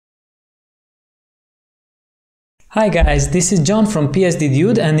Hi guys, this is John from PSD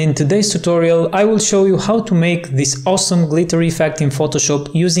Dude, and in today's tutorial I will show you how to make this awesome glitter effect in Photoshop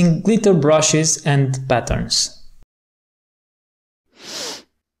using glitter brushes and patterns.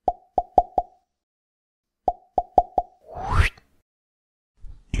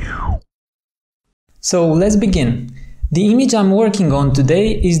 So let's begin. The image I'm working on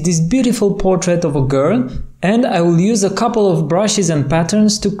today is this beautiful portrait of a girl, and I will use a couple of brushes and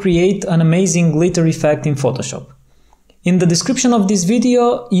patterns to create an amazing glitter effect in Photoshop. In the description of this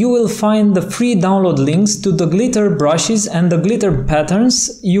video, you will find the free download links to the glitter brushes and the glitter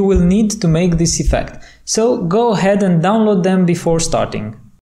patterns you will need to make this effect. So go ahead and download them before starting.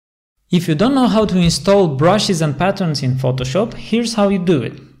 If you don't know how to install brushes and patterns in Photoshop, here's how you do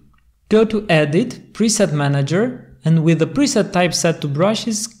it. Go to Edit, Preset Manager, and with the preset type set to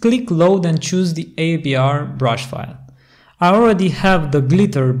brushes, click Load and choose the ABR brush file. I already have the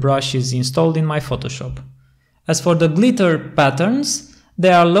glitter brushes installed in my Photoshop. As for the glitter patterns,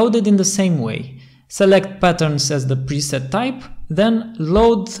 they are loaded in the same way. Select patterns as the preset type, then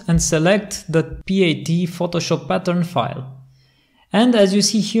load and select the PAT Photoshop pattern file. And as you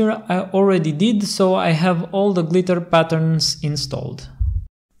see here, I already did, so I have all the glitter patterns installed.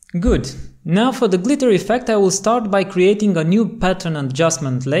 Good. Now for the glitter effect, I will start by creating a new pattern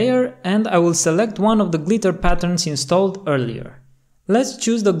adjustment layer, and I will select one of the glitter patterns installed earlier. Let's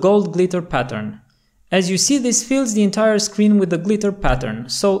choose the gold glitter pattern. As you see, this fills the entire screen with the glitter pattern,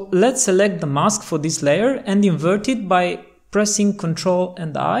 so let's select the mask for this layer and invert it by pressing Ctrl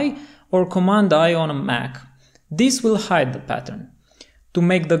and I or Command I on a Mac. This will hide the pattern. To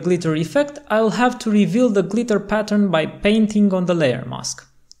make the glitter effect, I'll have to reveal the glitter pattern by painting on the layer mask.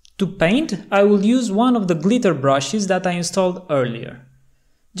 To paint, I will use one of the glitter brushes that I installed earlier.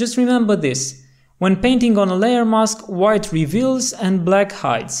 Just remember this: when painting on a layer mask, white reveals and black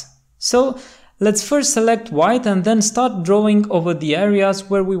hides. So let's first select white and then start drawing over the areas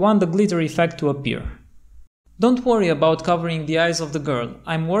where we want the glitter effect to appear. Don't worry about covering the eyes of the girl.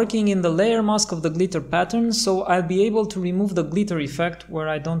 I'm working in the layer mask of the glitter pattern, so I'll be able to remove the glitter effect where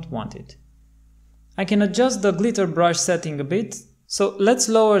I don't want it. I can adjust the glitter brush setting a bit, so let's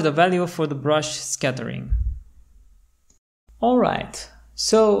lower the value for the brush scattering. Alright,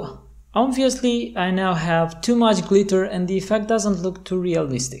 so obviously I now have too much glitter and the effect doesn't look too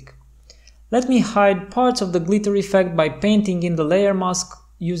realistic. Let me hide parts of the glitter effect by painting in the layer mask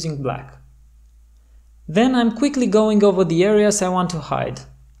using black. Then I'm quickly going over the areas I want to hide.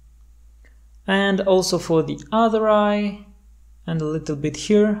 And also for the other eye, and a little bit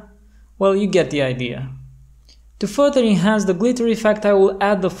here. Well, you get the idea. To further enhance the glitter effect, I will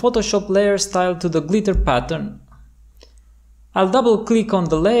add the Photoshop layer style to the glitter pattern. I'll double click on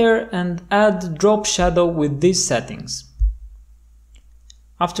the layer and add drop shadow with these settings.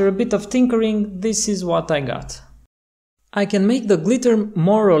 After a bit of tinkering, this is what I got. I can make the glitter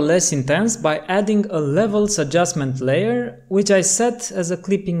more or less intense by adding a levels adjustment layer, which I set as a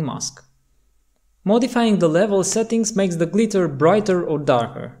clipping mask. Modifying the level settings makes the glitter brighter or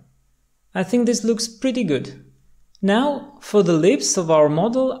darker. I think this looks pretty good. Now, for the lips of our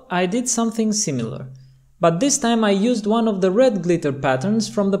model, I did something similar, but this time I used one of the red glitter patterns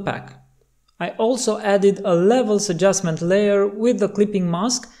from the pack. I also added a levels adjustment layer with the clipping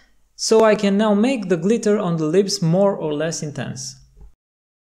mask, so I can now make the glitter on the lips more or less intense.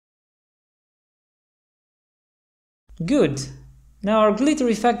 Good! Now our glitter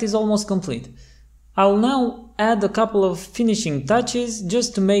effect is almost complete. I'll now add a couple of finishing touches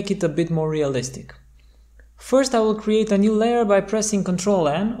just to make it a bit more realistic. First, I will create a new layer by pressing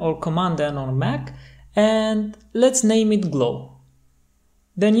Ctrl N or Command N on a Mac, and let's name it Glow.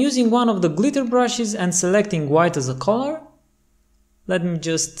 Then using one of the glitter brushes and selecting white as a color, let me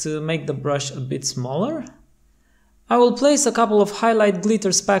just make the brush a bit smaller, I will place a couple of highlight glitter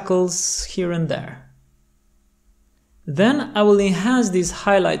spackles here and there. Then I will enhance these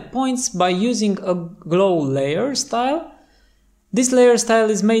highlight points by using a glow layer style. This layer style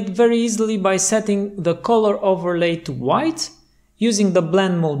is made very easily by setting the color overlay to white, using the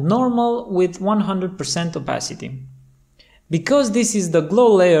blend mode normal with 100% opacity. Because this is the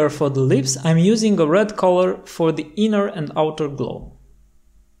glow layer for the lips, I'm using a red color for the inner and outer glow.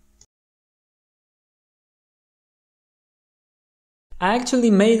 I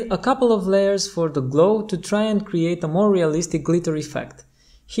actually made a couple of layers for the glow to try and create a more realistic glitter effect.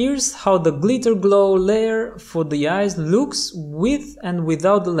 Here's how the glitter glow layer for the eyes looks with and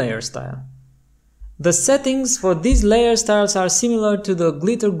without the layer style. The settings for these layer styles are similar to the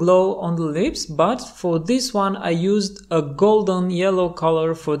glitter glow on the lips, but for this one I used a golden yellow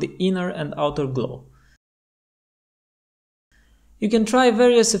color for the inner and outer glow. You can try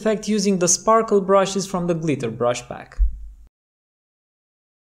various effects using the sparkle brushes from the glitter brush pack.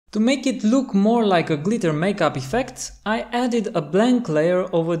 To make it look more like a glitter makeup effect, I added a blank layer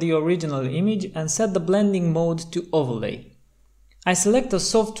over the original image and set the blending mode to overlay. I select a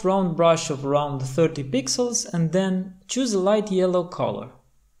soft round brush of around 30 pixels and then choose a light yellow color.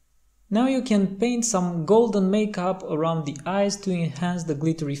 Now you can paint some golden makeup around the eyes to enhance the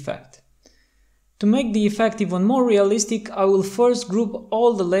glitter effect. To make the effect even more realistic, I will first group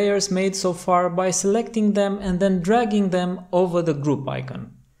all the layers made so far by selecting them and then dragging them over the group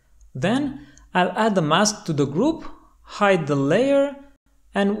icon. Then I'll add the mask to the group, hide the layer,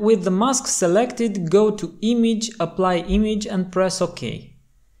 and with the mask selected, go to Image, Apply Image and press OK.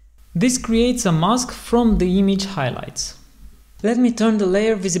 This creates a mask from the image highlights. Let me turn the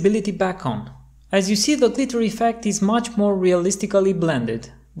layer visibility back on. As you see, the glitter effect is much more realistically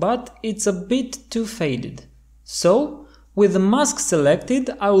blended, but it's a bit too faded. So, with the mask selected,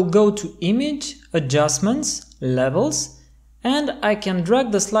 I will go to Image, Adjustments, Levels, and I can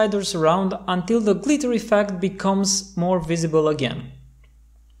drag the sliders around until the glitter effect becomes more visible again.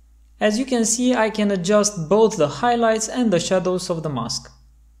 As you can see, I can adjust both the highlights and the shadows of the mask.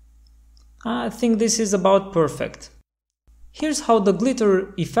 I think this is about perfect. Here's how the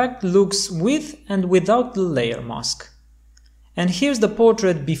glitter effect looks with and without the layer mask. And here's the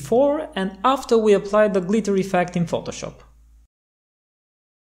portrait before and after we applied the glitter effect in Photoshop.